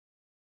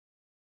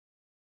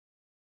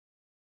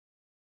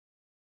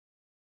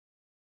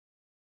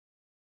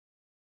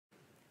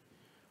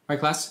Hi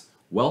class,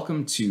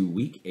 welcome to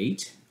week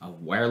 8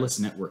 of wireless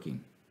networking.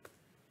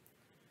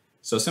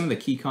 So some of the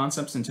key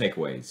concepts and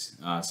takeaways,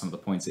 some of the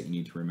points that you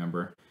need to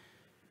remember.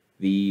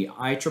 The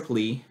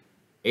IEEE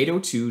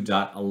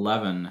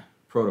 802.11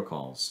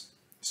 protocols.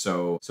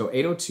 So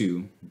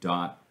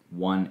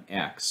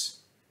 802.1x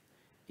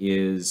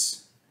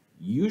is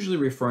usually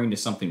referring to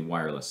something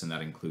wireless, and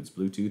that includes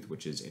Bluetooth,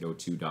 which is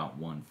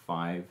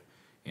 802.15,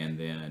 and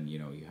then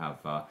you have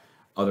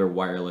other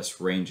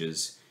wireless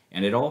ranges.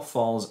 And it all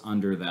falls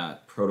under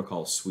that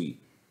protocol suite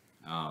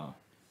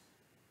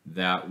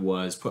that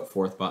was put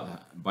forth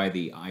by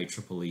the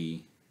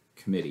IEEE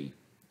committee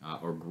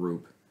or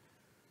group.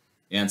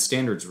 And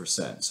standards were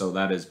set. So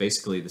that is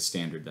basically the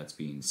standard that's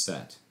being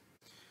set.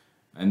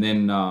 And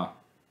then,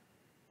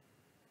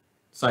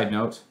 side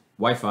note,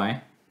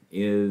 Wi-Fi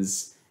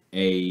is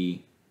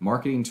a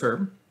marketing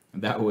term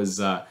that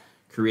was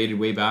created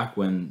way back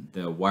when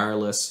the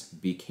wireless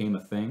became a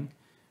thing.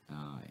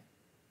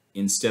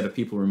 Instead of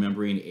people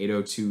remembering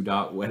 802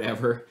 dot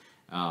whatever,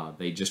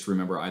 they just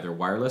remember either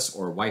wireless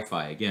or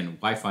Wi-Fi. Again,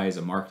 Wi-Fi is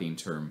a marketing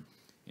term,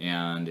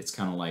 and it's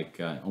kind of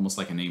like almost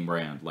like a name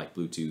brand, like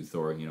Bluetooth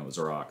or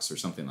Xerox or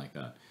something like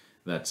that,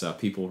 that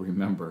people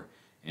remember.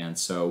 And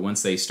so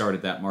once they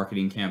started that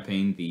marketing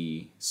campaign,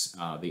 the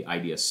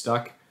idea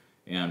stuck,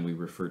 and we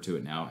refer to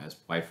it now as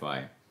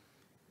Wi-Fi.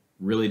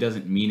 Really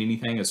doesn't mean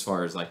anything as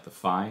far as like the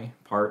Fi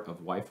part of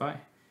Wi-Fi.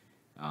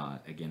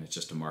 Again, it's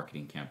just a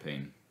marketing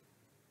campaign.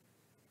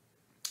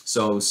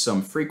 So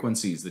some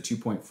frequencies, the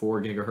 2.4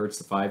 gigahertz,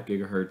 the 5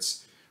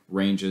 gigahertz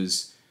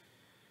ranges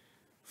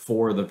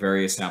for the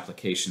various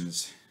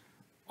applications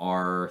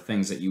are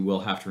things that you will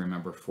have to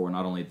remember for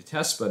not only the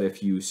test, but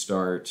if you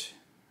start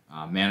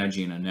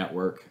managing a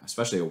network,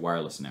 especially a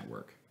wireless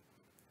network.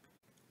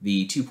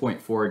 The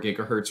 2.4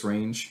 gigahertz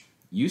range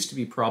used to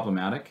be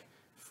problematic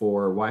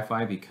for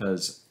Wi-Fi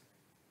because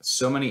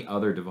so many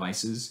other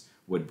devices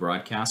would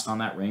broadcast on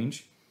that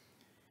range.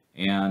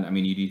 And I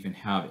mean, you'd even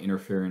have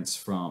interference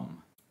from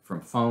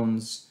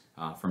phones,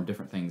 from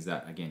different things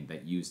that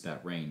use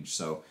that range.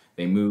 So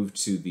they moved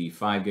to the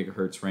 5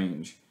 gigahertz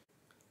range.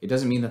 It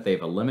doesn't mean that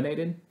they've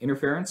eliminated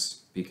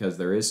interference, because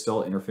there is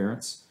still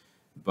interference,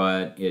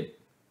 but it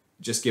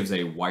just gives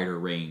a wider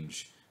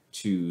range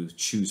to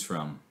choose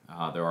from.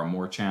 There are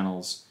more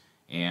channels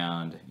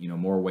and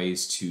more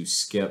ways to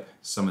skip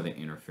some of the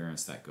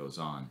interference that goes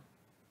on.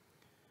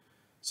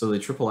 So the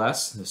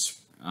SSS, the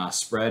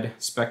spread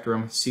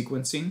spectrum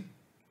sequencing,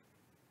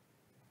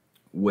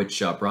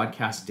 which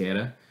broadcasts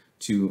data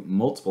to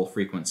multiple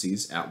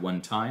frequencies at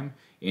one time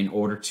in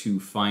order to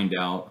find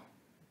out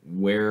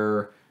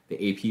where the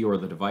AP or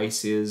the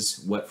device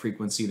is, what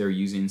frequency they're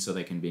using, so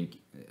they can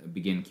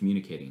begin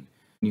communicating.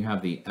 You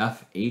have the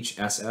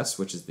FHSS,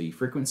 which is the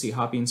frequency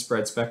hopping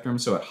spread spectrum,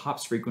 so it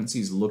hops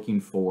frequencies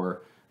looking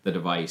for the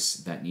device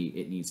that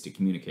it needs to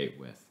communicate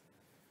with.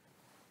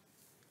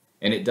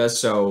 And it does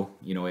so,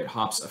 it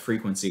hops a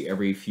frequency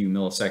every few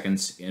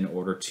milliseconds in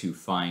order to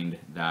find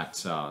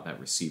that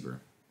receiver.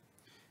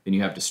 Then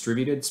you have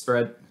distributed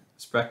spread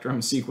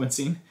spectrum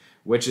sequencing,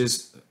 which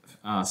is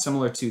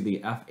similar to the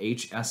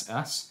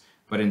FHSS,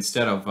 but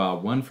instead of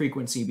one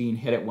frequency being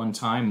hit at one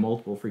time,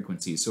 multiple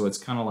frequencies. So it's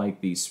kind of like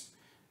the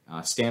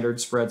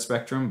standard spread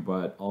spectrum,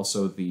 but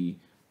also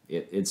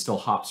it still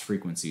hops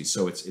frequencies,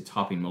 so it's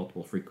hopping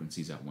multiple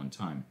frequencies at one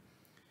time.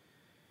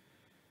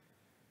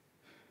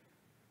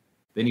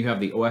 Then you have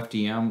the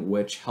OFDM,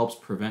 which helps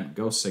prevent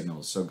ghost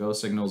signals. So ghost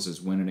signals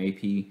is when an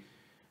AP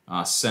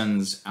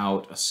sends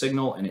out a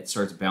signal and it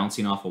starts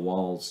bouncing off of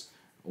walls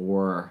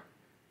or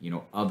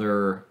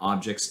other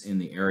objects in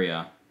the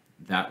area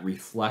that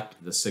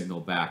reflect the signal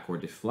back or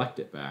deflect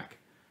it back.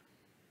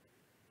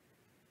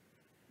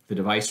 The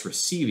device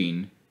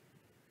receiving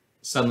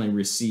suddenly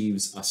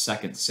receives a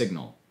second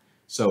signal.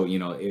 So,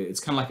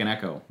 it's kind of like an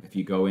echo. If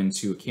you go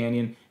into a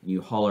canyon and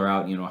you holler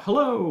out,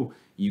 hello,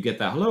 you get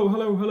that hello,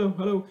 hello, hello,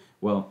 hello.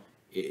 Well,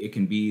 it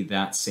can be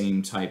that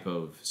same type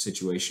of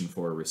situation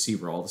for a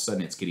receiver. All of a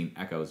sudden, it's getting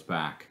echoes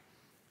back.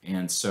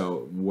 And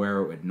so where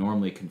it would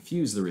normally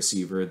confuse the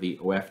receiver, the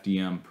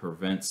OFDM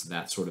prevents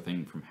that sort of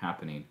thing from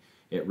happening.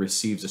 It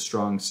receives a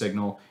strong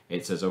signal.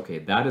 It says, okay,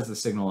 that is the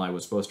signal I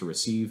was supposed to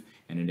receive,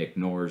 and it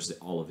ignores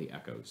all of the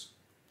echoes.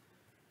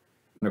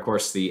 And of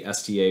course, the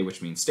STA,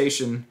 which means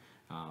station,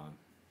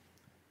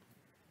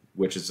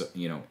 which is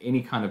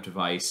any kind of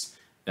device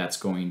that's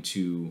going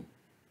to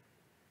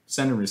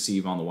send and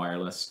receive on the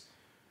wireless.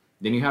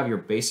 Then you have your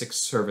basic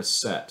service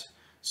set.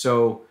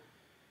 So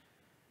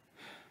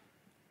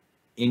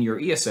in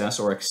your ESS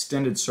or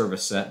extended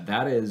service set,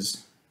 that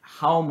is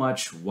how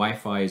much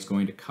Wi-Fi is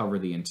going to cover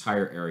the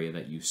entire area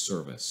that you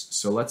service.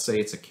 So let's say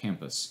it's a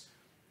campus.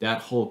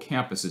 That whole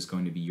campus is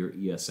going to be your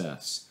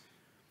ESS.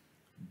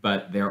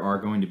 But there are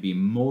going to be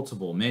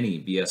many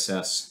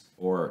BSS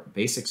or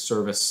basic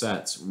service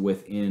sets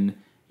within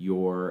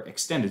your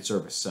extended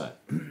service set.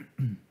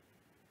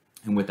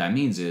 And what that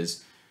means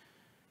is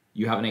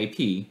you have an AP,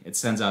 it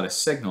sends out a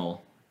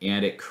signal,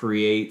 and it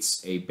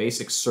creates a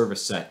basic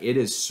service set. It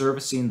is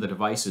servicing the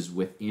devices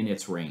within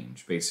its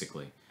range,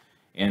 basically.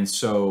 And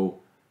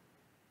so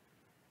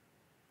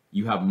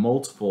you have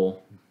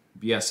multiple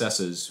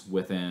BSSs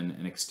within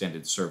an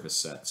extended service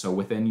set. So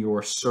within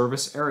your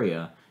service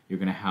area, you're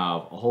going to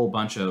have a whole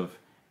bunch of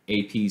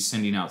APs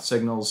sending out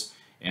signals,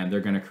 and they're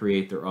going to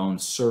create their own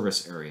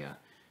service area.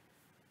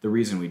 The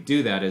reason we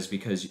do that is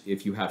because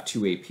if you have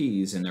two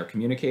APs and they're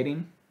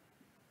communicating,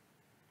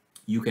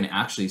 you can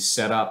actually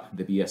set up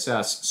the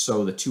BSS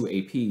so the two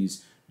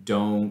APs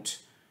don't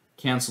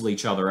cancel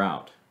each other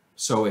out.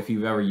 So if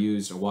you've ever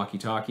used a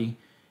walkie-talkie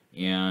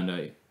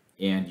and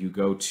you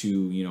go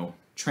to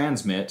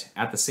transmit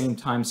at the same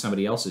time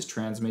somebody else is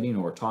transmitting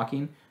or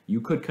talking,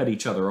 you could cut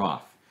each other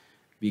off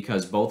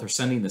because both are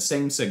sending the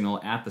same signal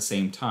at the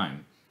same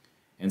time.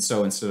 And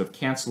so instead of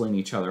canceling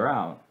each other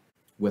out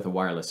with a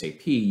wireless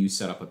AP, you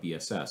set up a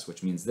BSS,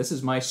 which means this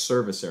is my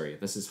service area.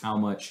 This is how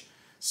much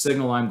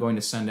signal I'm going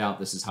to send out.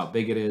 This is how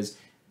big it is.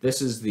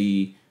 This is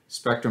the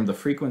spectrum, the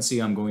frequency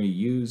I'm going to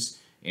use.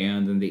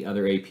 And then the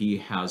other AP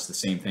has the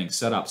same thing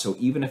set up. So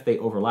even if they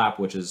overlap,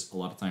 which is a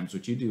lot of times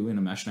what you do in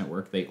a mesh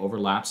network, they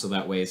overlap so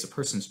that way as a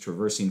person's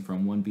traversing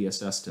from one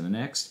BSS to the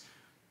next,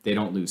 they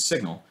don't lose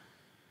signal.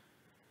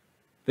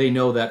 They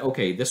know that,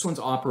 okay, this one's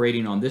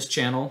operating on this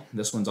channel,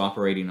 this one's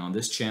operating on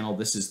this channel,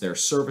 this is their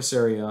service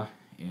area,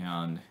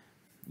 and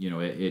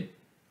it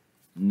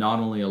not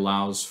only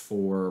allows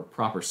for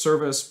proper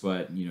service,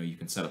 but you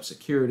can set up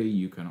security.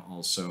 You can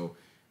also,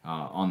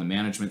 on the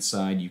management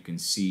side, you can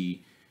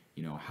see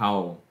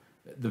how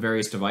the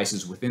various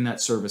devices within that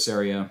service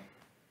area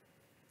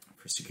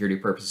for security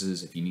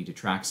purposes. If you need to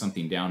track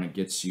something down, it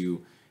gets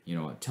you,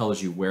 it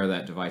tells you where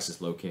that device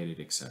is located,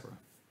 etc.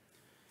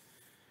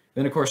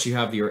 Then of course you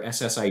have your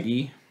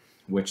SSID,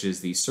 which is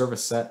the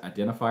service set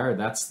identifier.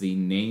 That's the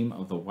name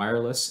of the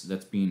wireless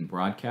that's being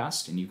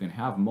broadcast, and you can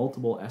have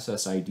multiple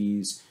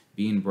SSIDs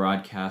being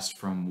broadcast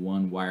from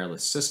one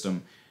wireless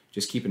system.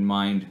 Just keep in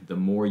mind, the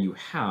more you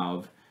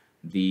have,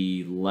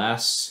 the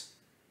less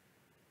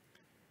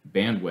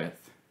bandwidth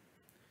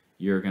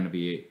you're going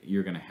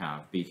to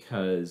have,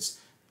 because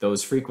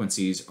those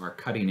frequencies are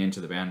cutting into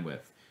the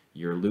bandwidth.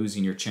 You're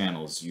losing your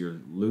channels.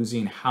 You're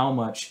losing how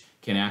much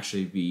can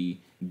actually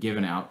be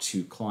given out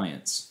to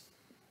clients.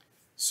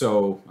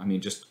 So, I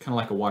mean, just kind of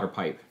like a water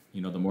pipe.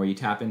 The more you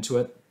tap into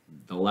it,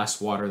 the less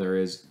water there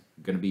is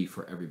going to be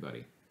for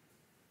everybody.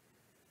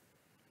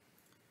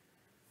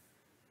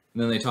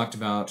 And then they talked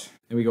about,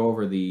 then we go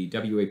over the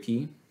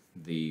WAP,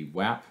 the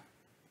WAP,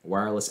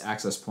 wireless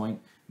access point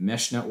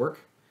mesh network.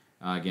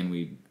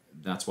 Again,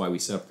 that's why we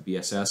set up the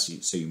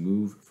BSS, so you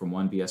move from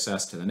one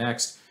BSS to the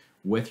next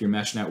with your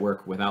mesh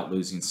network without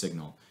losing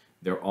signal.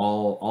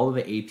 All of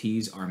the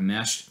APs are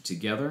meshed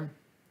together.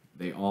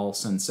 They all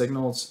send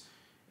signals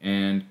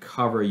and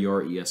cover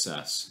your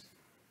ESS.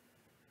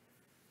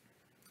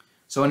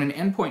 So in an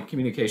endpoint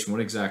communication,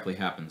 what exactly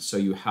happens? So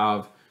you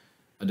have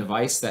a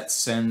device that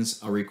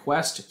sends a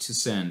request to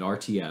send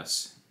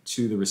RTS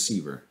to the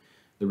receiver.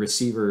 The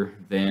receiver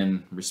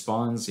then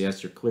responds,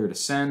 yes, you're clear to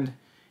send,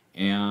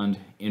 and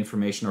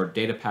information or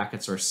data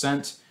packets are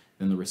sent.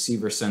 Then the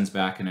receiver sends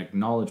back an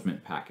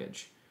acknowledgement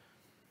package,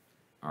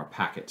 or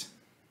packet.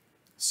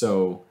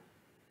 So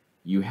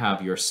you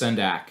have your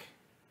SENDAC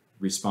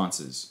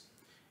responses.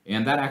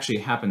 And that actually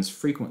happens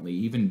frequently,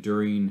 even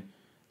during,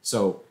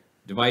 so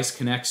device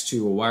connects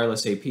to a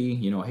wireless AP,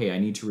 hey, I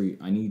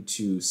need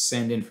to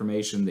send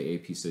information. The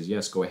AP says,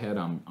 yes, go ahead,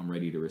 I'm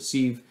ready to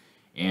receive.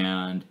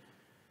 And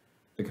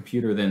the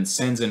computer then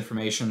sends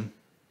information,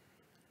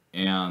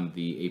 and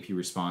the AP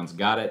responds,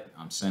 got it,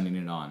 I'm sending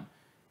it on.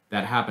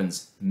 That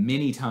happens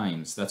many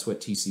times. That's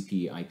what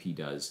TCP/IP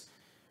does.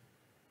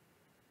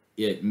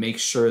 It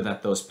makes sure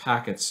that those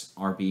packets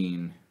are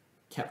being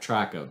kept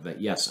track of, that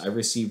yes, I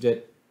received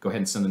it, go ahead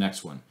and send the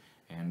next one.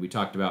 And we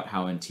talked about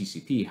how in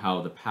TCP,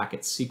 how the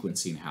packet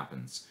sequencing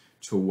happens,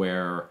 to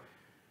where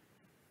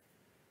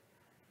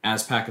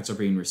as packets are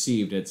being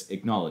received, it's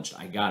acknowledged,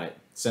 I got it,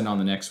 send on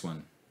the next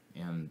one.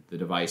 And the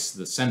device,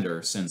 the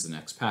sender, sends the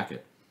next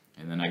packet.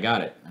 And then I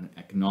got it, an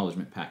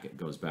acknowledgement packet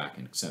goes back,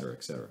 and et cetera,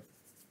 et cetera.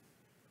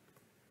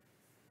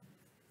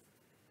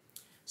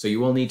 So you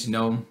will need to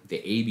know the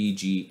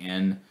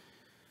ABGN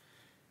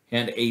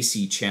and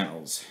AC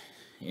channels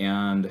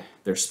and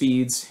their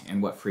speeds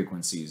and what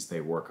frequencies they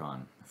work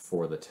on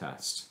for the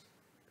test.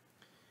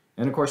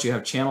 And of course you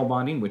have channel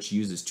bonding, which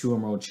uses two or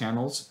more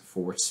channels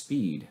for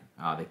speed.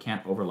 They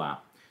can't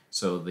overlap.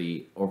 So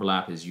the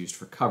overlap is used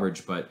for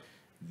coverage, but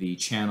the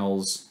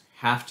channels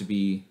have to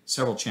be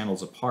several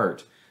channels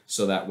apart,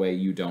 so that way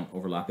you don't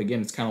overlap.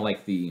 Again, it's kind of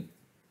like the,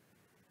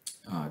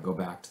 go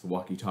back to the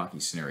walkie-talkie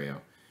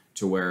scenario,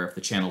 to where if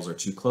the channels are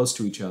too close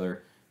to each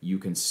other, you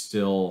can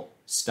still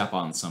step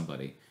on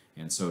somebody.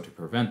 And so to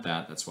prevent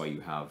that, that's why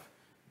you have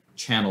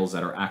channels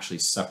that are actually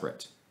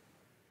separate.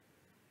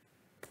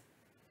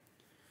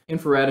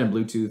 Infrared and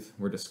Bluetooth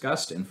were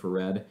discussed.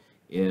 Infrared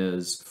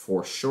is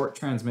for short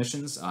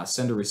transmissions,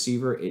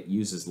 sender-receiver. It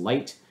uses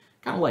light,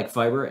 kind of like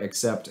fiber,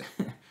 except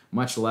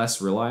much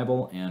less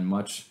reliable and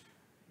much,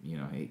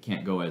 it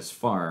can't go as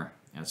far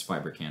as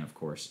fiber can, of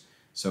course.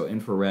 So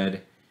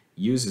infrared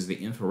uses the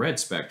infrared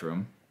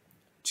spectrum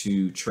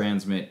to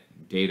transmit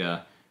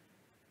data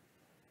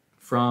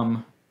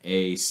from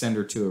a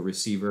sender to a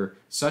receiver,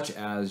 such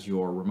as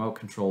your remote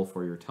control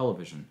for your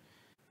television.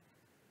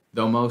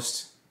 Though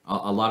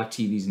a lot of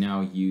TVs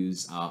now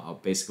use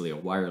basically a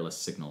wireless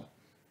signal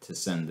to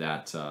send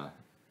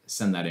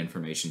that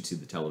information to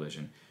the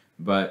television.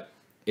 But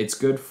it's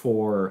good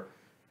for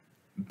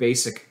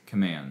basic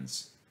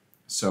commands.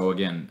 So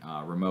again,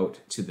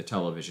 remote to the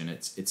television,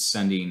 it's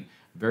sending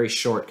very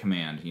short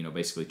command,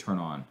 basically turn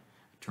on,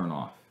 turn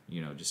off,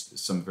 just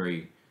some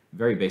very,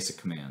 very basic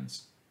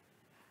commands.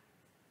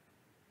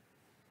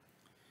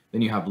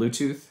 Then you have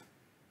Bluetooth,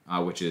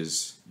 which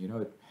is,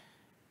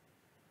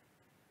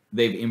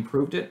 they've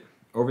improved it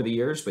over the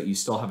years, but you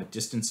still have a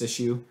distance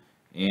issue,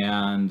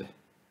 and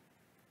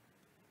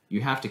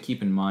you have to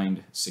keep in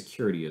mind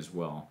security as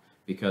well,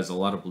 because a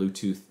lot of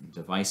Bluetooth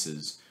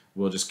devices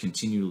will just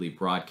continually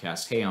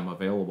broadcast, hey, I'm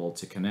available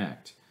to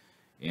connect.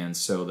 And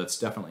so that's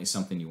definitely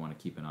something you want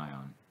to keep an eye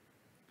on.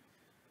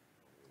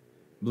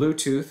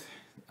 Bluetooth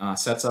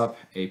sets up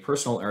a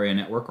personal area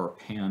network, or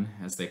PAN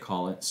as they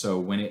call it. So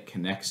when it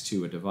connects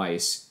to a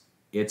device,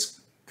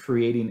 it's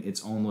creating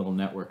its own little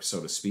network,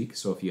 so to speak.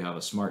 So if you have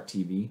a smart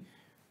TV,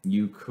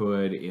 you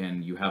could,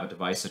 and you have a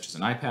device such as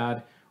an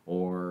iPad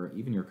or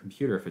even your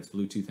computer, if it's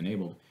Bluetooth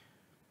enabled,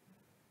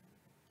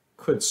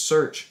 could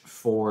search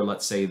for,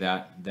 let's say,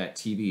 that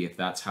TV, if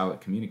that's how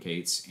it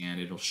communicates, and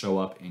it'll show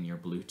up in your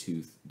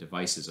Bluetooth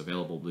devices,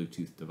 available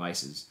Bluetooth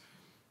devices.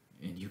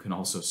 And you can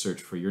also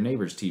search for your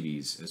neighbor's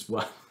TVs as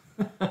well.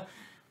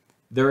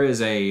 There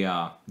is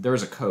a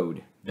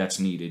code that's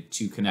needed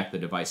to connect the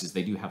devices.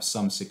 They do have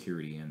some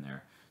security in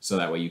there, so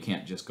that way you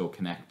can't just go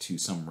connect to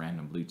some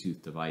random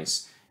Bluetooth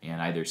device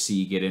and either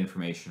get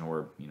information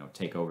or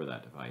take over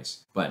that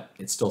device. But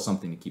it's still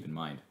something to keep in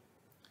mind.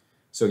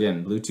 So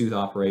again, Bluetooth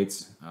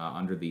operates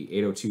under the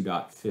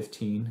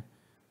 802.15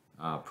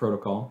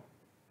 protocol,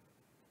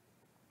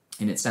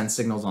 and it sends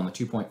signals on the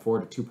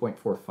 2.4 to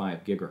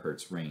 2.45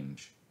 gigahertz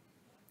range.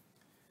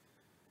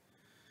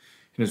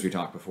 And as we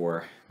talked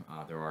before,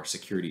 there are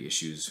security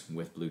issues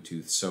with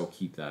Bluetooth, so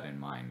keep that in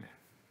mind.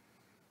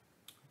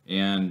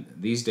 And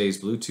these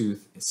days, Bluetooth,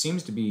 it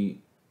seems to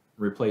be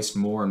replaced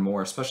more and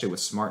more, especially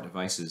with smart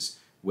devices,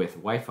 with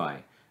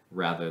Wi-Fi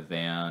rather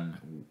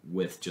than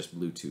with just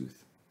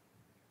Bluetooth,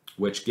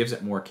 which gives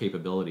it more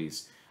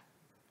capabilities.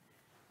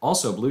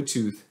 Also,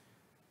 Bluetooth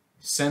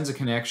sends a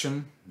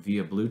connection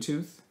via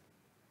Bluetooth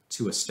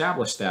to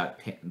establish that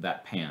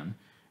PAN,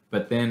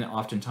 but then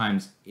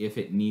oftentimes if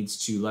it needs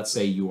to, let's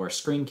say you are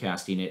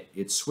screencasting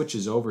it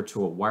switches over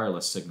to a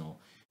wireless signal.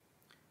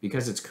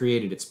 Because it's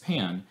created its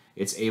PAN,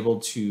 it's able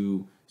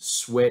to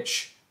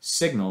switch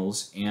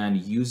signals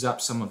and use up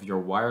some of your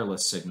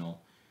wireless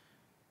signal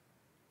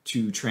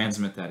to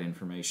transmit that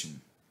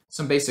information.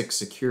 Some basic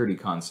security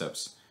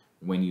concepts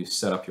when you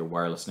set up your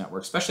wireless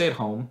network, especially at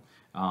home,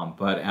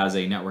 but as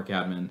a network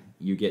admin,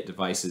 you get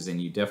devices and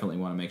you definitely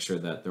want to make sure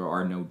that there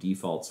are no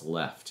defaults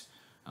left,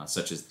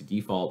 such as the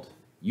default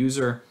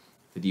user,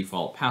 the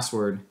default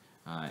password,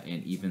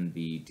 and even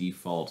the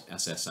default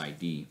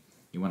SSID.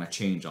 You want to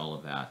change all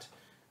of that.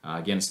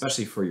 Again,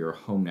 especially for your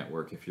home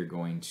network, if you're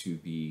going to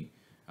be,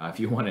 if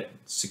you want it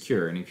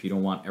secure and if you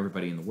don't want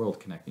everybody in the world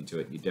connecting to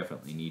it, you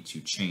definitely need to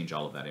change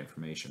all of that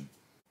information.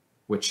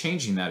 With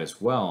changing that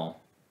as well,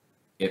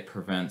 it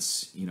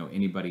prevents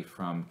anybody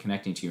from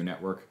connecting to your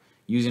network,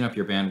 using up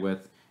your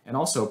bandwidth, and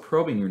also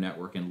probing your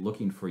network and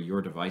looking for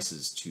your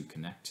devices to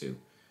connect to.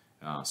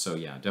 So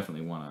yeah,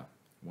 definitely want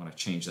to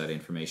change that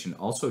information.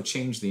 Also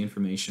change the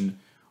information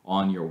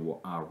on your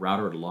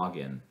router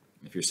login.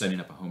 If you're setting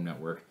up a home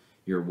network,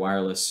 your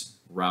wireless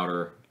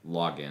router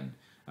login,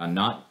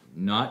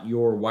 not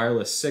your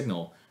wireless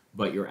signal,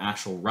 but your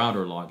actual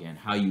router login,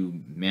 how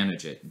you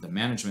manage it, the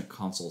management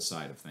console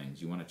side of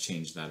things. You want to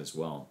change that as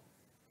well.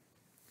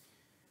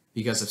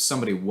 Because if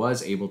somebody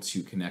was able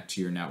to connect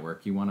to your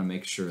network, you want to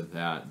make sure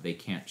that they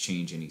can't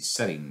change any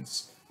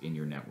settings in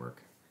your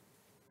network.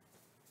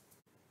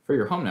 For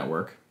your home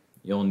network,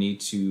 you'll need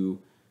to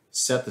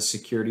set the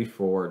security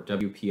for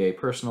WPA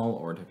Personal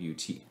or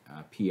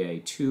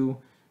WPA2,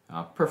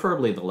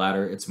 preferably the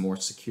latter. It's more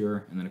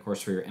secure. And then of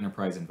course for your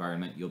enterprise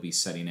environment, you'll be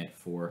setting it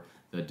for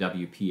the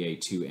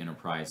WPA2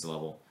 enterprise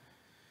level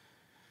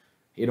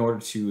in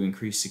order to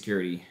increase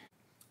security.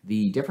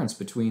 The difference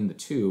between the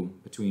two,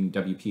 between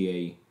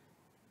WPA2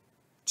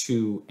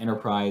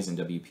 Enterprise and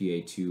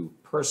WPA2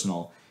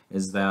 Personal,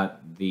 is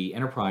that the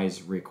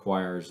Enterprise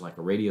requires like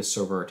a radius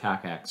server or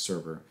TACAC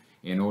server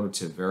in order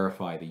to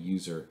verify the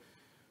user.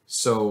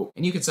 So,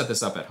 and you can set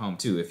this up at home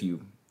too if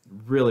you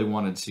really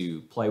wanted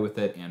to play with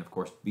it and of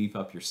course beef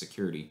up your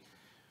security.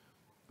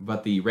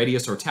 But the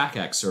radius or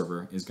TACAC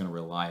server is going to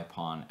rely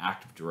upon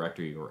Active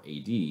Directory or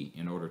AD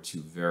in order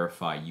to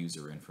verify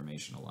user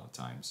information a lot of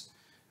times.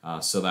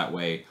 So that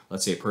way,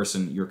 let's say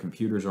your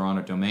computers are on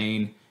a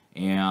domain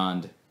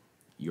and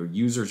your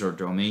users are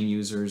domain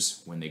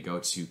users. When they go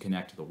to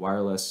connect to the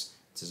wireless,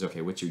 it says,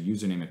 okay, what's your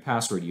username and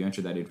password? You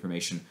enter that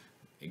information.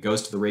 It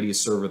goes to the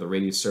radius server. The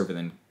radius server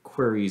then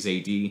queries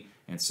AD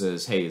and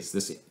says, hey, is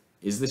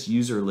this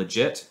user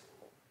legit?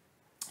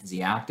 Is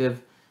he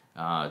active?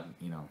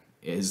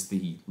 Is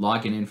the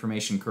login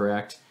information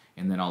correct?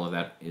 And then all of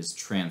that is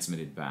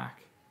transmitted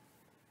back.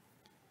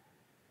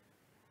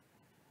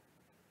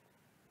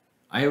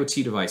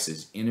 IoT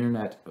devices,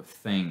 Internet of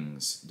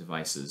Things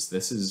devices.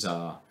 This is,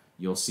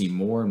 you'll see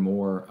more and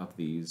more of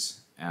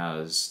these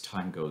as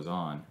time goes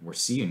on. We're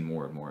seeing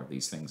more and more of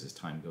these things as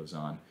time goes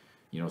on.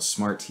 You know,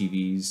 smart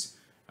TVs,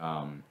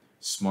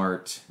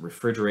 smart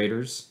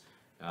refrigerators.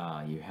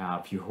 You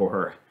have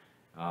your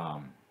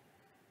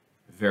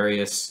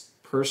various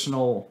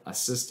personal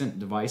assistant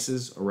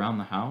devices around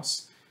the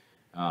house.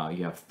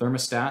 You have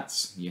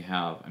thermostats. You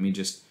have, I mean,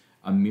 just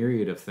a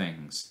myriad of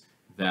things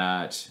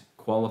that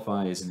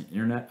qualify as an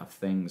Internet of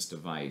Things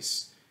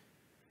device.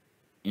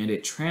 And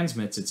it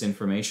transmits its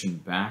information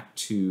back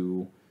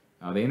to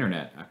the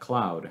internet, a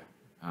cloud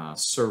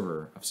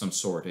server of some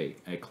sort,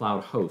 a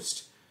cloud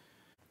host.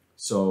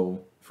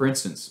 So, for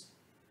instance,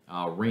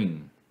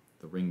 Ring,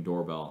 the Ring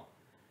doorbell,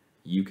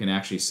 you can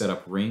actually set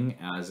up Ring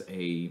as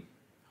a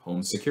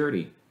home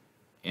security,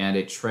 and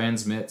it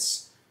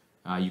transmits,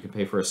 you can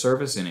pay for a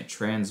service, and it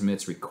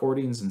transmits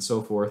recordings and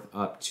so forth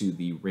up to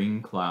the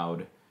Ring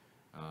cloud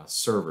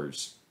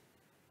servers.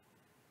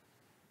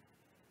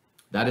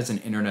 That is an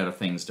Internet of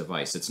Things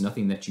device. It's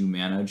nothing that you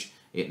manage.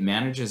 It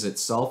manages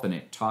itself, and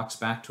it talks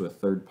back to a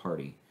third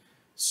party.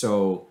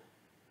 So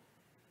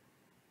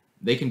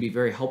they can be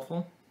very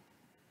helpful,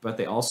 but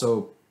they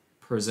also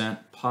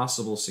present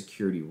possible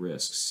security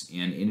risks.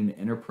 And in an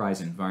enterprise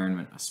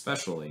environment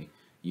especially,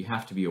 you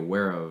have to be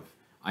aware of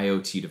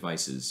IoT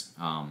devices.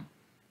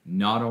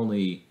 Not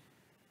only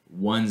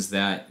ones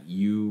that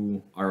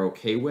you are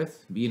okay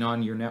with being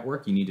on your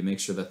network, you need to make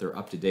sure that they're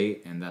up to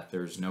date and that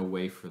there's no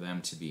way for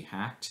them to be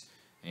hacked.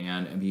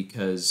 And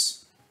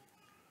because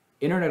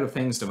Internet of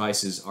Things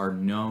devices are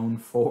known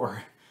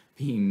for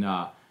being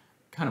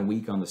kind of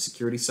weak on the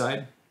security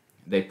side.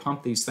 They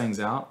pump these things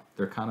out.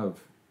 They're kind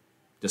of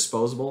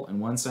disposable in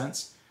one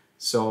sense.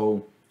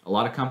 So a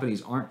lot of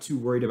companies aren't too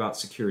worried about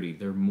security.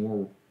 They're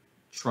more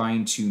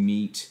trying to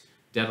meet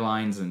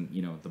deadlines and,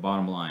 you know, the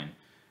bottom line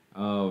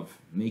of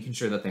making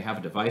sure that they have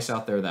a device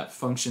out there that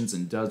functions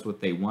and does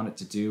what they want it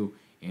to do.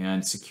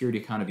 And security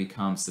kind of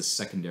becomes the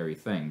secondary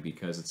thing,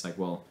 because it's like,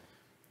 well,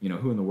 you know,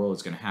 who in the world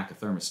is going to hack a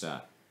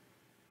thermostat?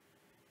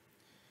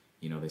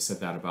 You know, they said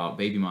that about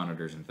baby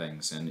monitors and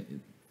things,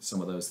 and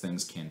some of those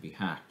things can be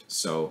hacked.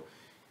 So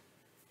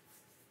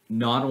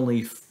not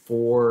only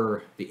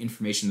for the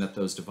information that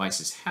those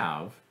devices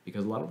have,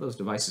 because a lot of those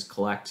devices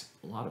collect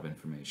a lot of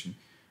information,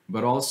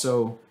 but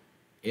also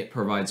it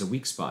provides a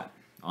weak spot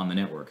on the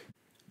network.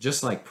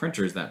 Just like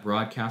printers that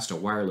broadcast a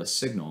wireless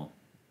signal,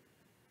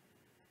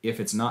 if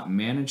it's not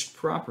managed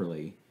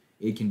properly,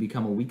 it can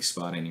become a weak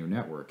spot in your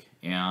network.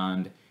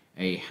 And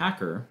a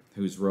hacker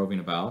who's roving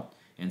about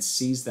and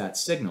sees that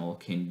signal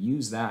can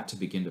use that to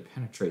begin to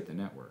penetrate the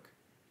network.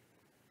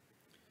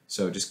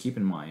 So just keep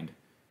in mind,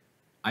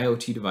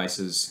 IoT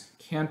devices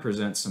can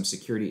present some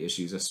security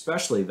issues,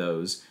 especially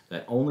those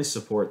that only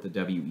support the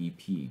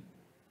WEP.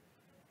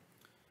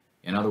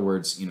 In other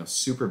words, you know,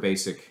 super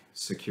basic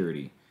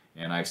security.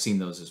 And I've seen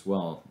those as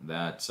well,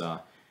 that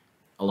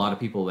a lot of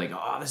people, like,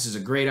 oh, this is a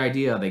great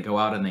idea. They go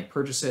out and they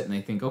purchase it and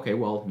they think, okay,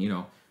 well, you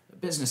know, the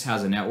business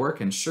has a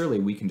network and surely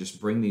we can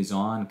just bring these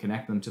on,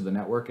 connect them to the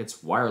network.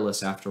 It's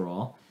wireless after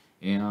all.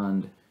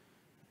 And,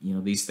 you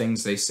know, these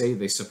things, they say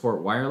they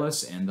support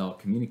wireless and they'll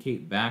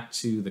communicate back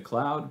to the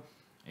cloud.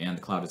 And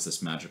the cloud is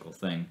this magical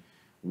thing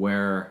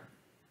where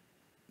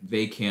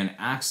they can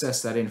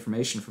access that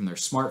information from their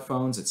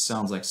smartphones. It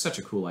sounds like such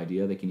a cool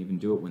idea. They can even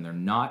do it when they're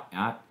not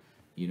at,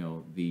 you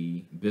know,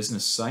 the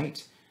business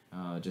site.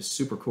 Just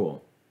super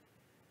cool.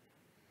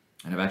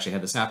 And I've actually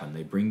had this happen.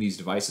 They bring these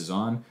devices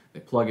on, they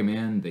plug them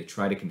in, they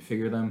try to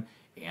configure them,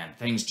 and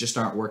things just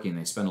aren't working.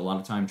 They spend a lot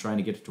of time trying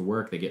to get it to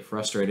work. They get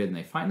frustrated, and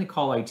they finally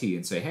call IT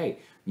and say, hey,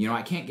 you know,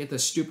 I can't get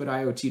this stupid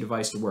IoT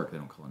device to work. They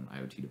don't call it an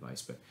IoT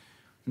device, but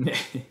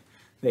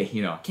they,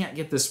 you know, can't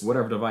get this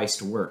whatever device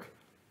to work.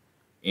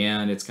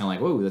 And it's kind of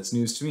like, whoa, that's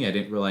news to me. I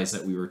didn't realize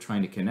that we were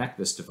trying to connect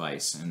this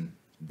device. And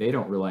they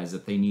don't realize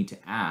that they need to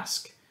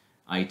ask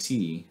IT,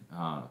 you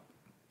know,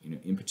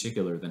 in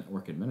particular the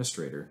network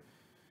administrator,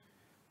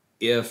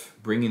 if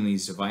bringing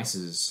these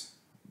devices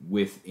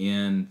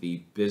within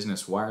the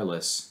business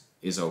wireless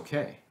is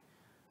okay.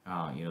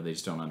 You know, they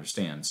just don't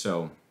understand.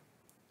 So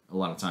a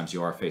lot of times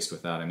you are faced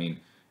with that. I mean,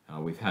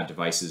 we've had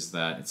devices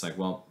that it's like,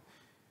 well,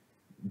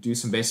 do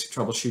some basic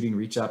troubleshooting,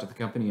 reach out to the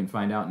company and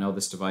find out, no,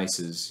 this device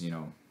is, you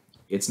know,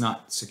 it's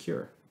not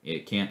secure.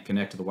 It can't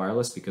connect to the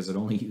wireless because it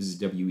only uses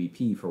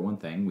WEP for one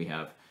thing. We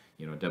have,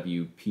 you know,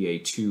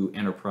 WPA2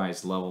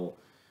 enterprise level,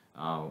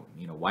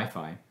 you know,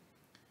 Wi-Fi.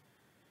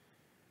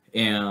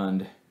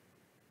 And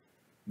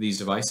these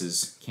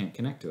devices can't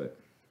connect to it.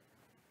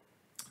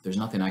 There's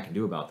nothing I can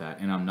do about that,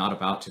 and I'm not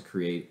about to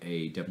create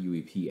a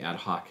WEP ad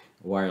hoc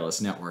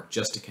wireless network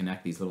just to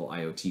connect these little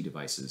IoT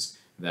devices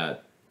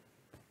that,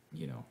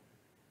 you know,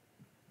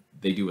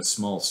 they do a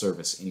small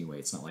service anyway.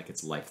 It's not like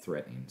it's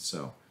life-threatening.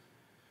 So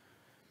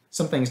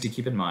some things to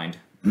keep in mind.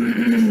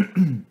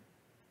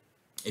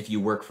 If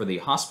you work for the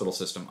hospital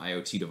system,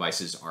 IoT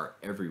devices are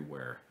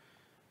everywhere.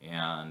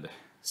 And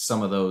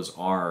some of those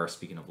are,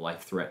 speaking of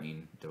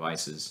life-threatening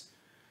devices,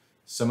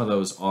 some of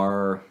those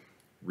are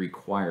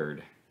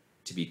required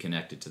to be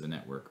connected to the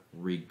network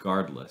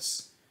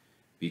regardless,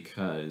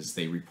 because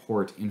they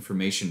report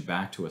information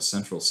back to a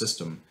central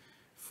system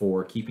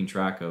for keeping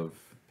track of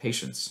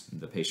patients,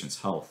 the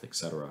patient's health,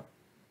 etc.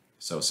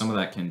 So some of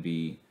that can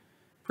be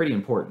pretty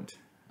important.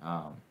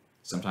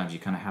 Sometimes you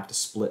kind of have to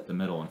split the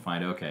middle and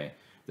find, okay,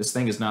 this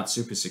thing is not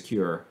super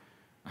secure.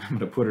 I'm going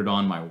to put it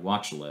on my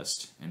watch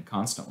list and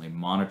constantly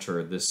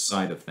monitor this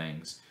side of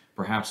things.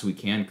 Perhaps we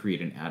can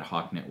create an ad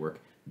hoc network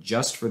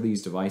just for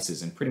these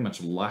devices and pretty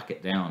much lock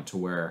it down to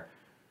where,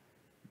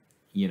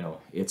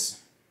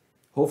 it's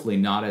hopefully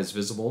not as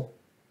visible.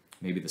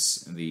 Maybe the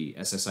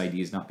SSID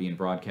is not being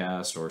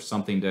broadcast or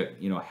something to,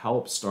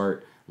 help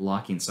start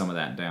locking some of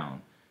that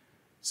down.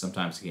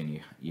 Sometimes,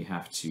 again, you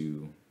have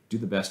to do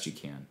the best you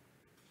can.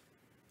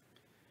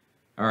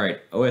 All right,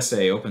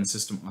 OSA, Open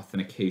System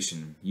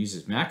Authentication,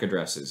 uses MAC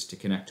addresses to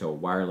connect to a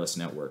wireless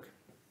network.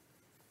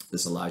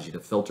 This allows you to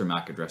filter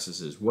MAC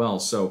addresses as well.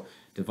 So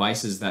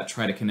devices that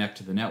try to connect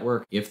to the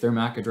network, if their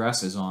MAC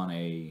address is on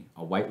a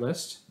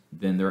whitelist,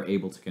 then they're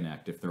able to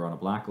connect. If they're on a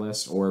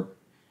blacklist, or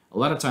a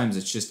lot of times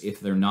it's just if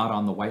they're not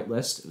on the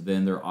whitelist,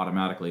 then they're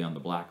automatically on the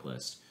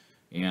blacklist,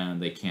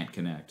 and they can't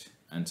connect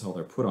until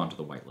they're put onto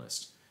the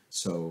whitelist.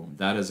 So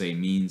that is a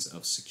means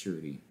of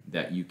security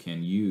that you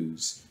can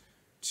use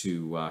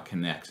to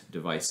connect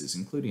devices,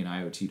 including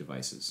IoT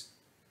devices.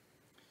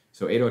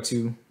 So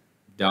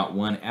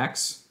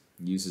 802.1x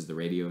uses the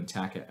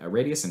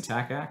radius and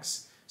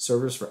TACAX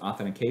servers for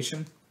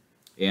authentication,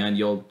 and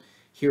you'll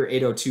hear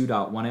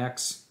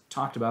 802.1x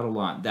talked about a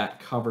lot. That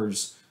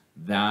covers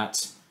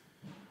that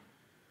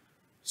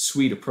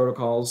suite of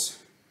protocols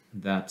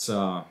that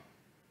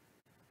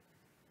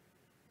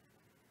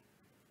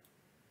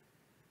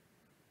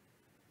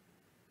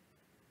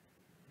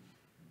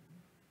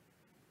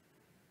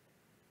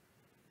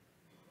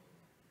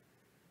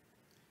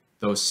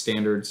those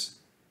standards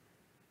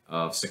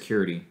of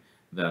security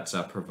that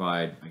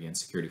provide, again,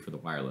 security for the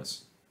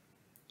wireless.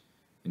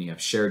 Then you have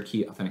shared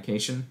key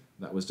authentication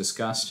that was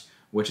discussed,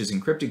 which is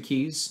encrypted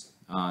keys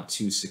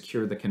to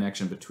secure the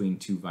connection between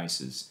two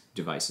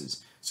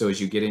devices. So as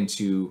you get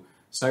into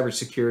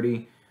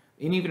cybersecurity,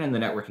 and even in the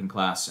networking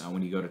class,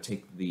 when you go to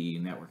take the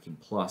Networking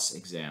Plus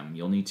exam,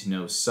 you'll need to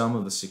know some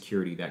of the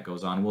security that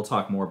goes on. We'll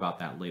talk more about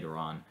that later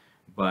on.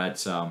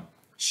 But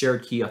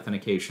shared key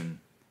authentication,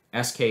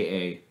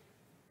 SKA,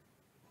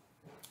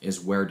 is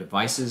where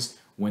devices,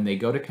 when they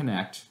go to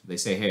connect, they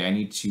say, hey, I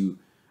need to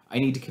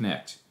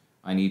connect.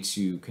 I need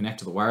to connect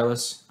to the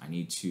wireless. I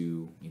need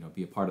to,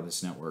 be a part of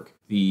this network.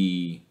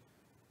 The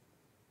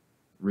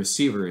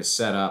receiver is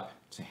set up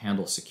to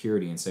handle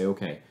security and say,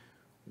 okay,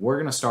 we're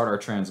going to start our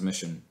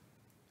transmission.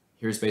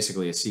 Here's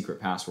basically a secret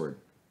password.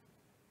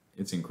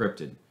 It's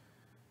encrypted,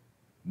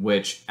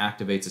 which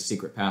activates a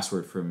secret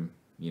password from,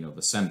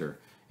 the sender.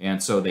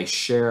 And so they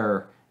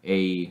share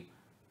a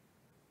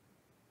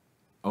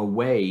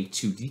way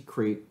to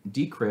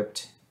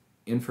decrypt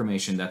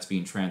information that's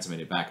being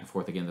transmitted back and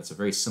forth. Again, that's a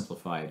very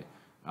simplified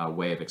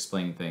way of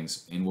explaining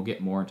things, and we'll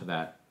get more into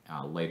that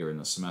later in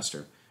the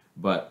semester.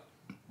 But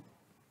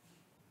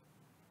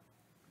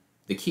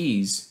the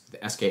keys,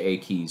 the SKA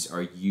keys,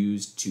 are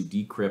used to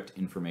decrypt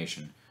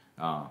information,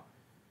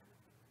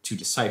 to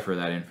decipher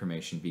that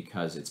information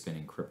because it's been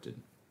encrypted.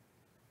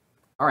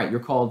 All right, you're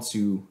called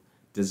to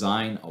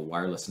design a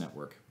wireless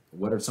network.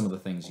 What are some of the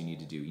things you need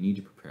to do? You need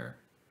to prepare.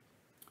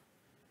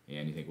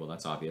 And you think, well,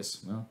 that's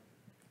obvious. Well,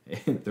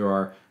 there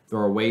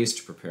are ways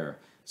to prepare.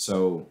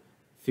 So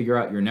figure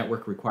out your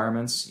network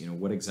requirements.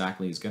 What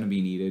exactly is going to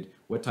be needed.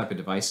 What type of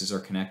devices are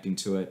connecting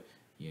to it.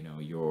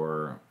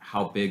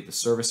 How big the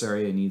service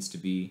area needs to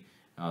be.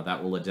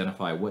 That will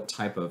identify what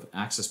type of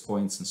access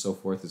points and so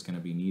forth is going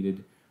to be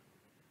needed.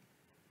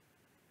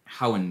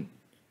 How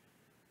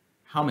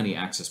many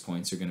access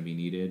points are going to be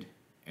needed,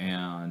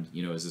 and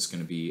is this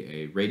going to be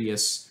a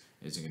radius?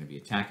 Is it going to be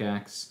a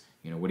TACAX?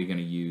 What are you going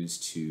to use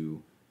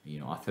to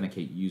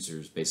authenticate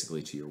users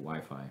basically to your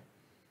Wi-Fi?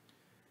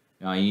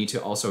 You need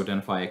to also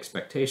identify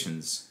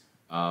expectations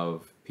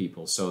of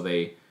people. So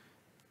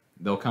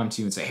they'll come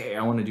to you and say, hey,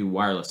 I want to do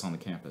wireless on the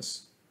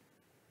campus.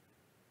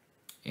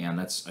 And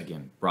that's,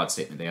 again, broad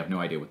statement. They have no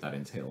idea what that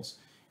entails.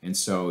 And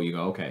so you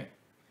go, okay,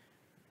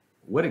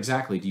 what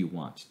exactly do you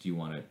want? Do you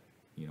want to,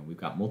 we've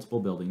got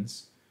multiple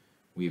buildings.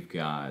 We've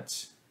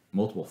got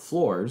multiple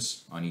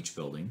floors on each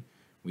building.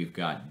 We've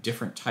got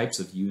different types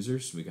of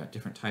users. We've got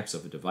different types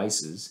of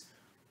devices.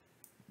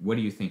 What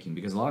are you thinking?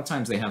 Because a lot of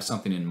times they have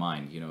something in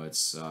mind.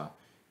 It's,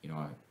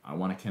 I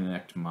want to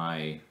connect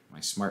my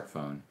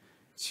smartphone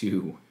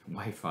to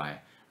Wi-Fi.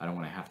 I don't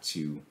want to have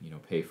to,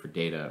 pay for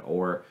data.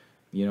 Or,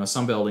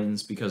 some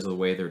buildings, because of the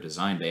way they're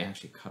designed, they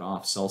actually cut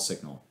off cell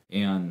signal.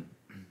 And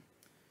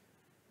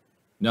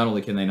not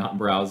only can they not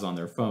browse on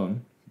their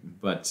phone,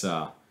 but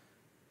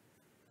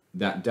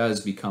that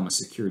does become a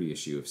security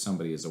issue. If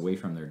somebody is away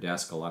from their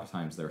desk, a lot of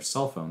times their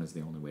cell phone is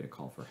the only way to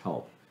call for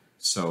help.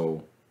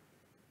 So,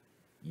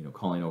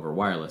 calling over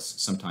wireless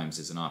sometimes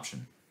is an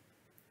option.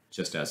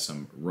 just as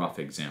some rough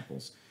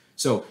examples.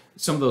 So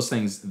some of those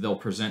things they'll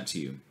present to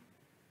you,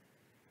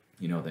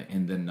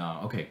 and then,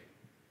 okay,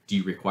 do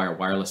you require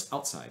wireless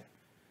outside?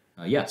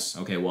 Yes.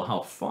 Okay, well,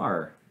 how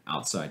far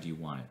outside do you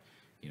want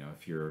it?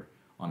 If you're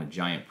on a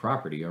giant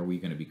property, are we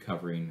going to be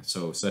covering,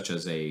 so such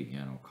as a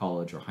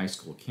college or high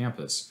school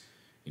campus,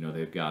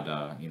 they've got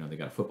they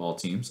got a football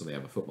team, so they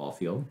have a football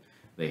field.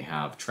 They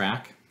have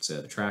track,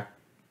 so the track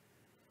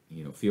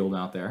field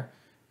out there.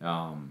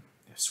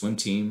 Swim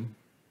team,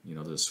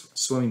 the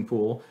swimming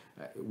pool.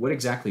 What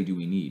exactly do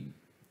we need?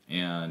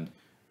 And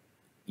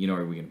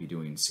are we going to be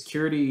doing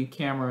security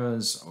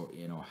cameras? Or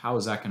how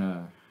is that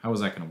gonna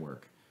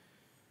work?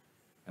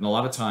 And a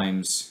lot of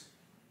times,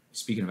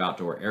 speaking of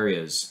outdoor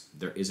areas,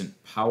 there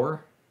isn't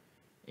power,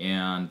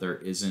 and there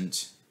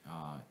isn't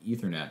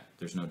Ethernet.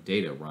 There's no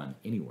data run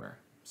anywhere,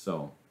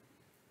 so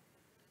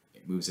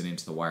it moves it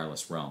into the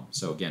wireless realm.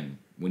 So again,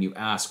 when you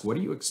ask, what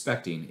are you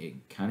expecting,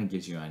 it kind of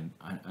gives you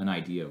an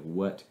idea of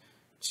what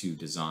to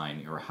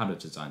design or how to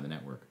design the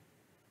network.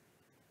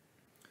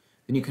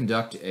 Then you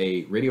conduct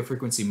a radio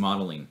frequency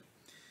modeling.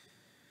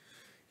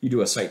 You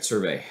do a site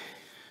survey.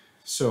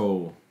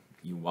 So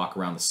you walk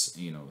around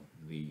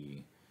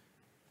the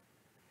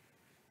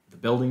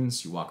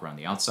buildings, you walk around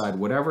the outside,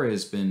 whatever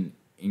has been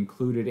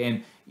included.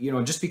 And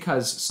just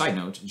because, side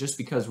note, just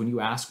because when you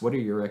ask what are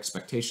your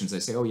expectations, they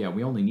say, oh yeah,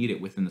 we only need it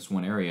within this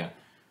one area.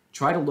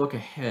 Try to look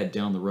ahead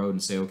down the road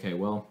and say, okay,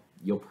 well,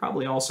 you'll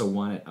probably also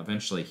want it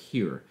eventually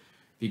here.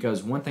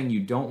 Because one thing you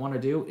don't want to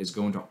do is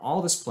go into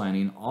all this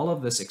planning, all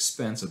of this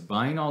expense of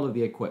buying all of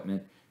the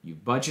equipment,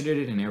 you've budgeted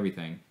it and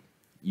everything,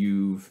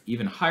 you've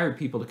even hired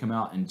people to come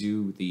out and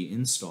do the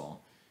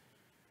install.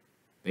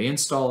 They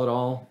install it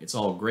all, it's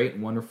all great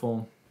and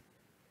wonderful.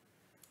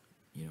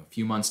 A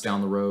few months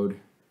down the road,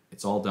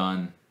 it's all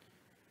done,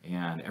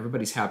 and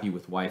everybody's happy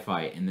with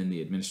Wi-Fi, and then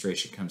the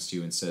administration comes to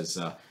you and says,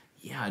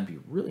 yeah, it'd be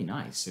really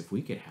nice if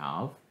we could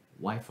have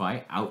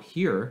Wi-Fi out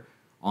here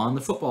on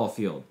the football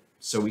field,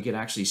 so we could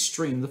actually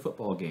stream the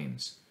football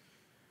games.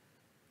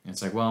 And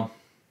it's like, well,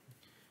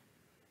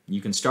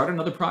 you can start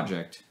another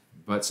project,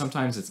 but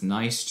sometimes it's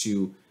nice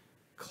to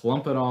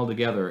clump it all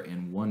together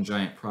in one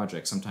giant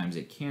project. Sometimes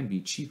it can be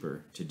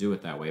cheaper to do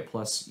it that way.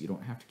 Plus, you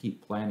don't have to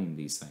keep planning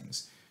these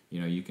things.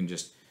 You can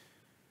just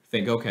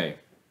think, okay,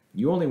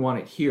 you only want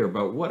it here,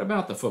 but what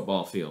about the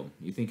football field?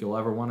 You think you'll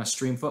ever want to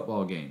stream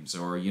football games?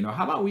 Or,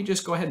 how about we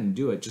just go ahead and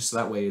do it just so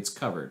that way it's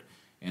covered?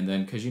 And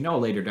then, because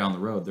later down the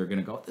road, they're going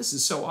to go, this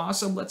is so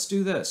awesome, let's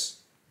do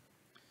this.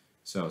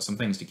 So, some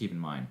things to keep in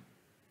mind.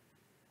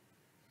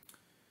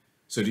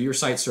 So, do your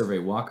site survey,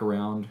 walk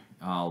around.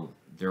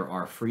 There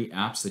are free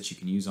apps that you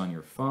can use on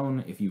your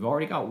phone. If you've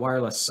already got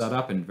wireless set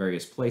up in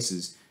various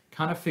places,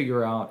 kind of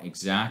figure out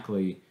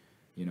exactly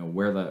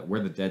where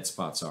the dead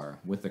spots are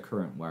with the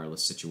current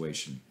wireless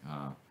situation.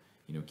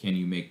 Can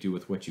you make do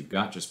with what you've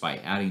got just by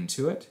adding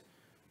to it?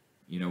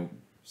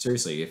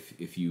 Seriously,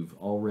 if you've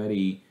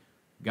already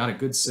got a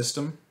good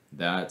system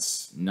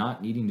that's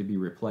not needing to be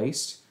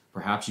replaced,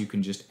 perhaps you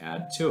can just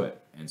add to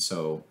it, and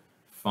so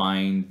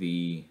find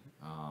the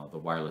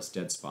wireless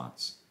dead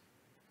spots.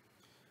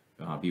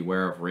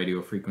 Beware of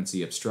radio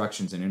frequency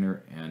obstructions and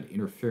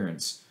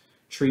interference.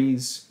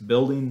 Trees,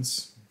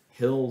 buildings,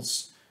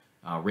 hills,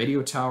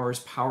 radio towers,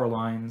 power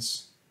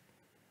lines,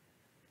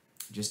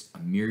 just a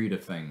myriad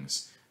of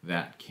things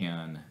that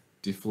can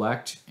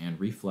deflect and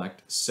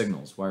reflect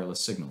signals, wireless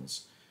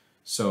signals.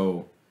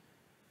 So,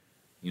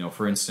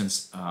 for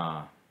instance,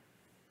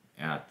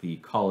 at the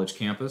college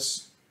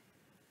campus,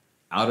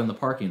 out in the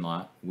parking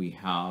lot, we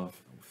have,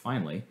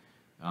 finally,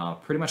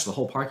 pretty much the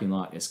whole parking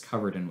lot is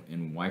covered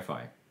in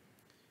Wi-Fi,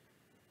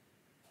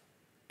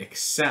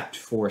 except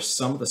for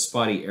some of the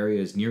spotty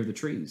areas near the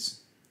trees.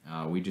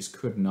 We just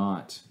could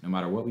not, no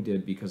matter what we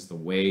did, because the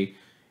way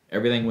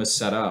everything was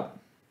set up,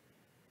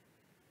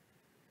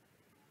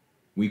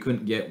 we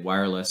couldn't get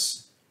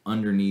wireless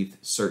underneath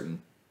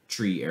certain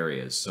tree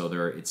areas. So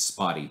it's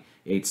spotty.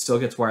 It still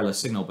gets wireless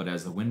signal, but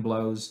as the wind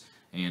blows,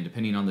 and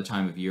depending on the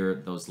time of year,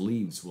 those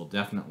leaves will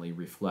definitely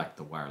reflect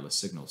the wireless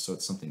signal. So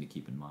it's something to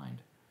keep in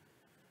mind.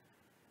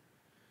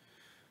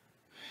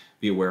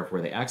 Be aware of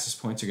where the access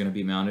points are going to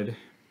be mounted.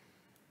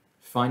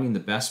 Finding the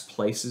best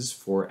places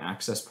for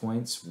access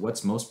points,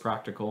 what's most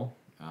practical,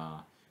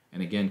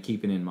 and again,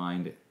 keeping in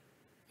mind,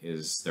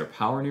 is there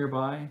power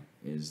nearby?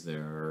 Is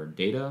there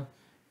data?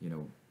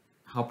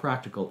 How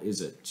practical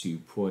is it to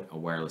put a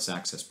wireless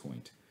access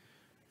point?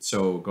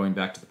 So going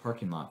back to the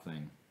parking lot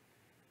thing,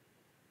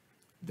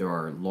 there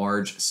are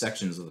large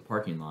sections of the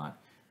parking lot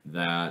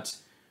that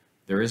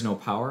there is no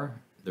power,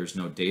 there's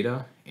no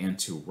data, and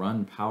to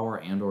run power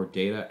and or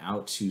data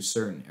out to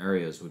certain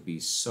areas would be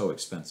so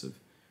expensive,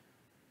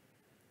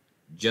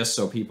 just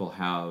so people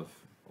have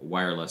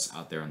wireless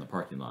out there in the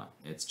parking lot.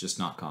 It's just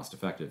not cost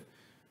effective.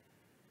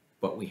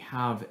 But we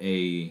have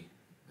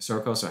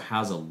Saracosa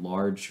has a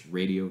large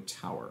radio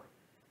tower.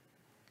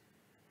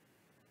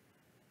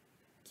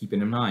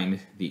 Keeping in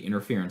mind the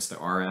interference, the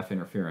RF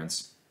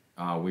interference,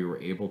 we were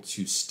able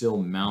to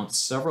still mount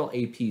several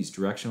APs,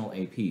 directional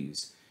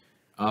APs,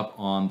 up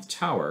on the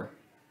tower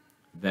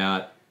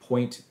that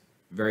point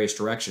various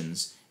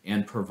directions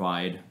and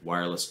provide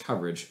wireless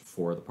coverage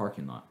for the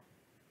parking lot.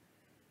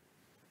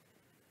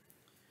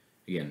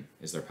 Again,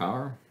 is there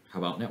power? How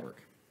about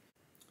network?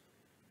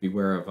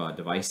 Beware of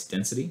device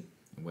density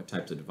and what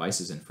types of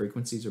devices and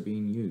frequencies are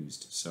being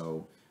used.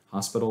 So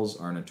hospitals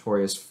are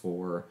notorious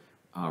for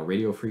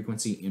radio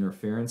frequency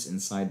interference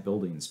inside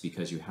buildings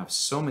because you have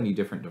so many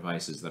different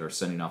devices that are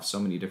sending off so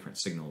many different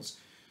signals,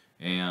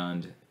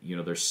 and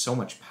there's so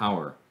much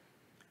power.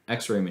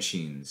 X-ray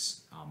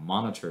machines,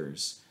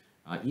 monitors,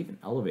 even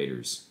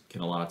elevators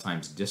can a lot of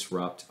times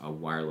disrupt a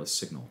wireless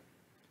signal.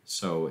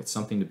 So it's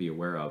something to be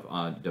aware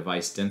of.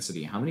 Device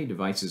density, how many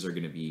devices are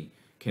going to be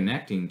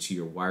connecting to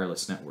your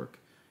wireless network?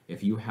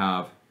 If you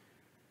have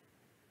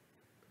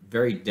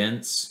very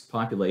dense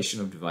population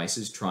of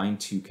devices trying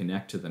to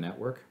connect to the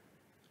network,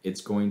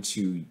 it's going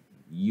to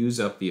use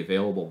up the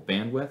available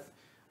bandwidth,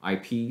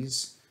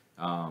 IPs.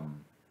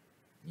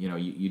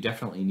 You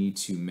definitely need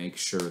to make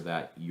sure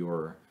that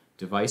your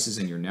devices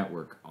in your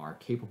network are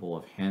capable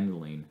of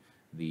handling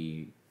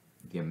the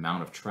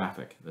amount of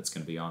traffic that's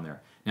going to be on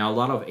there. Now, a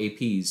lot of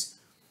APs,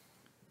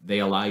 they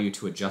allow you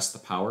to adjust the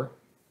power.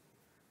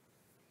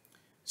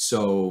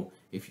 So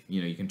if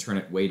you can turn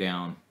it way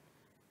down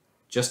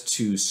just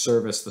to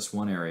service this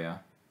one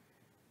area,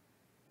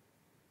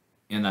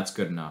 and that's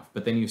good enough.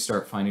 But then you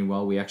start finding,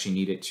 well, we actually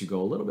need it to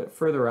go a little bit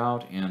further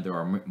out, and there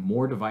are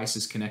more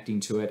devices connecting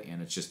to it,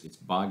 and it's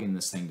bogging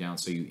this thing down.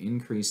 So you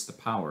increase the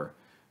power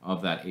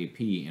of that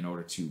AP in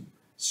order to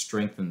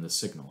strengthen the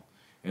signal.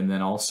 And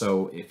then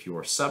also, if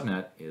your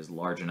subnet is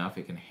large enough,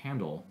 it can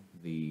handle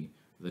the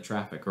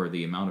traffic or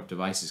the amount of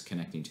devices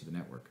connecting to the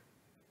network.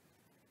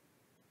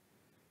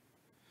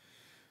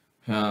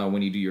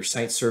 When you do your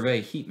site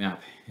survey, heat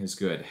map is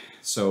good.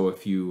 So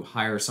if you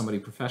hire somebody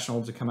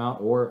professional to come out,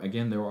 or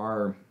again, there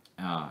are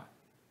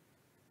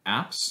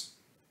apps,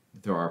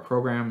 there are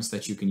programs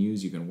that you can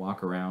use. You can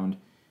walk around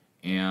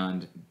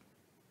and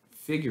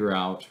figure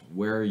out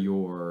where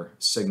your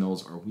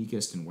signals are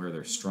weakest and where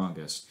they're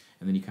strongest,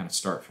 and then you kind of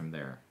start from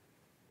there.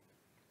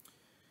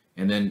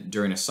 And then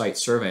during a site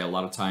survey, a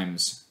lot of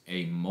times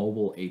a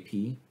mobile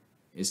AP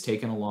is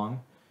taken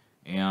along,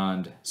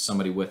 and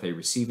somebody with a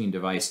receiving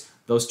device.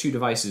 Those two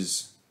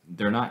devices,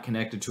 they're not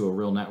connected to a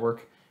real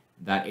network.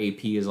 That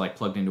AP is like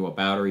plugged into a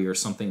battery or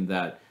something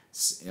that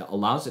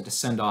allows it to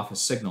send off a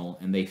signal,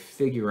 and they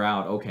figure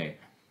out, okay,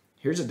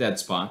 here's a dead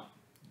spot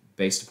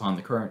based upon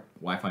the current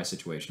Wi-Fi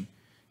situation.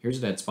 Here's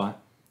a dead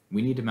spot.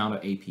 We need to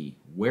mount an AP.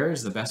 Where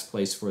is the best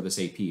place for this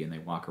AP? And they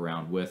walk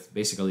around with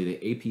basically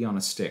the AP on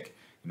a stick.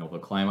 They'll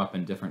climb up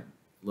in different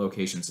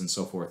locations and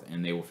so forth,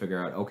 and they will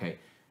figure out, okay,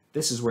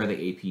 this is where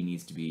the AP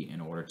needs to be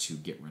in order to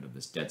get rid of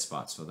this dead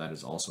spot. So that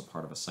is also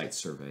part of a site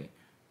survey.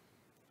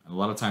 And a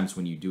lot of times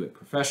when you do it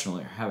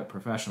professionally or have it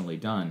professionally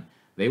done,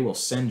 they will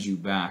send you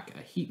back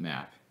a heat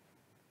map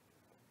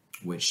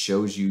which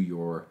shows you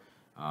your,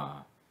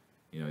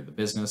 the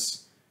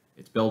business,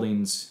 its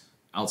buildings,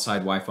 outside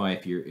Wi-Fi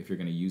if you're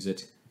going to use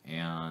it,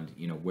 and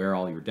where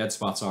all your dead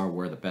spots are,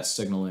 where the best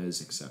signal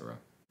is, etc.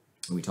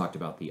 We talked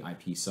about the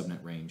IP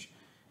subnet range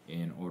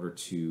in order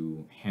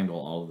to handle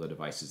all of the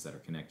devices that are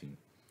connecting.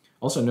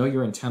 Also, know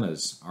your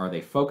antennas. Are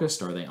they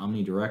focused? Are they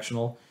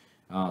omnidirectional?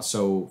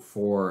 So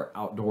for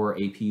outdoor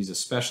APs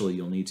especially,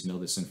 you'll need to know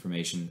this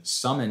information.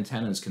 Some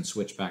antennas can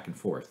switch back and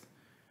forth.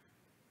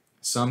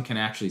 Some can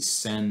actually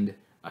send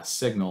a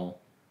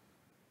signal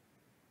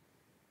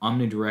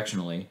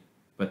omnidirectionally,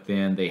 but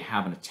then they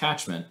have an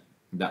attachment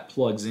that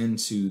plugs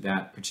into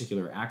that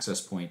particular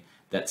access point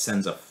that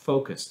sends a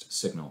focused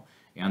signal.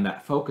 And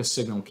that focused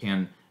signal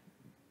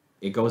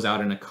it goes out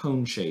in a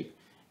cone shape.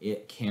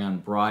 It can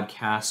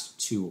broadcast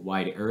to a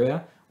wide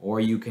area, or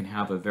you can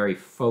have a very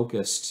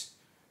focused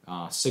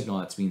signal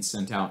that's being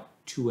sent out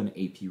to an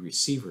AP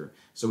receiver.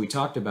 So we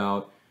talked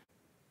about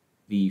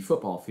the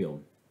football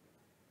field.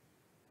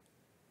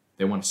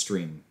 They want to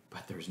stream,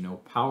 but there's no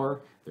power,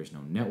 there's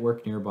no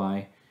network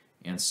nearby,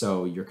 and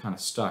so you're kind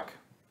of stuck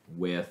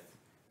with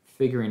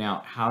figuring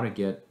out how to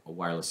get a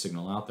wireless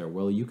signal out there.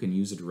 Well, you can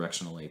use a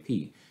directional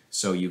AP.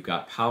 So you've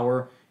got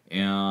power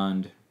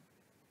and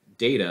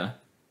data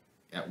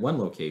at one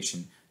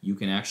location. You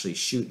can actually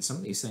shoot, some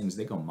of these things,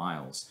 they go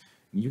miles.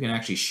 You can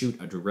actually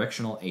shoot a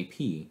directional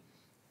AP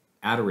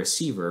at a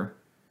receiver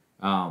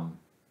that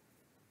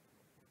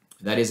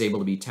is able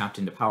to be tapped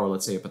into power,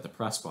 let's say up at the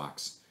press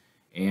box.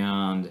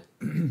 And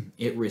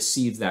it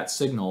receives that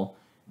signal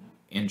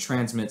and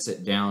transmits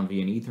it down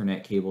via an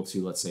Ethernet cable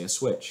to, let's say, a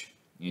switch.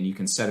 And you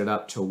can set it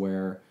up to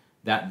where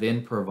that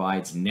then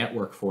provides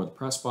network for the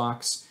press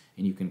box,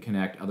 and you can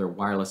connect other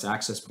wireless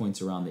access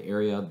points around the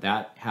area.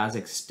 That has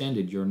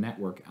extended your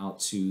network out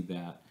to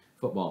that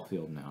football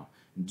field now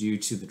due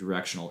to the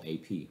directional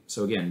AP.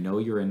 So again, know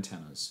your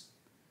antennas.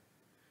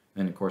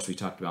 And of course, we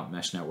talked about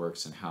mesh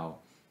networks and how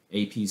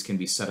APs can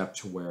be set up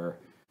to where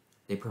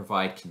they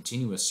provide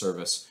continuous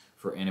service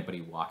for anybody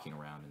walking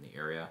around in the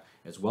area,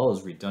 as well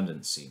as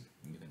redundancy.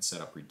 You can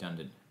set up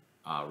redundant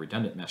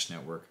mesh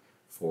network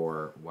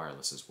for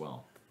wireless as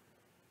well.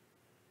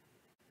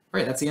 All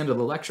right, that's the end of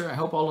the lecture. I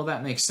hope all of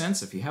that makes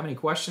sense. If you have any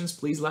questions,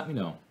 please let me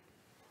know.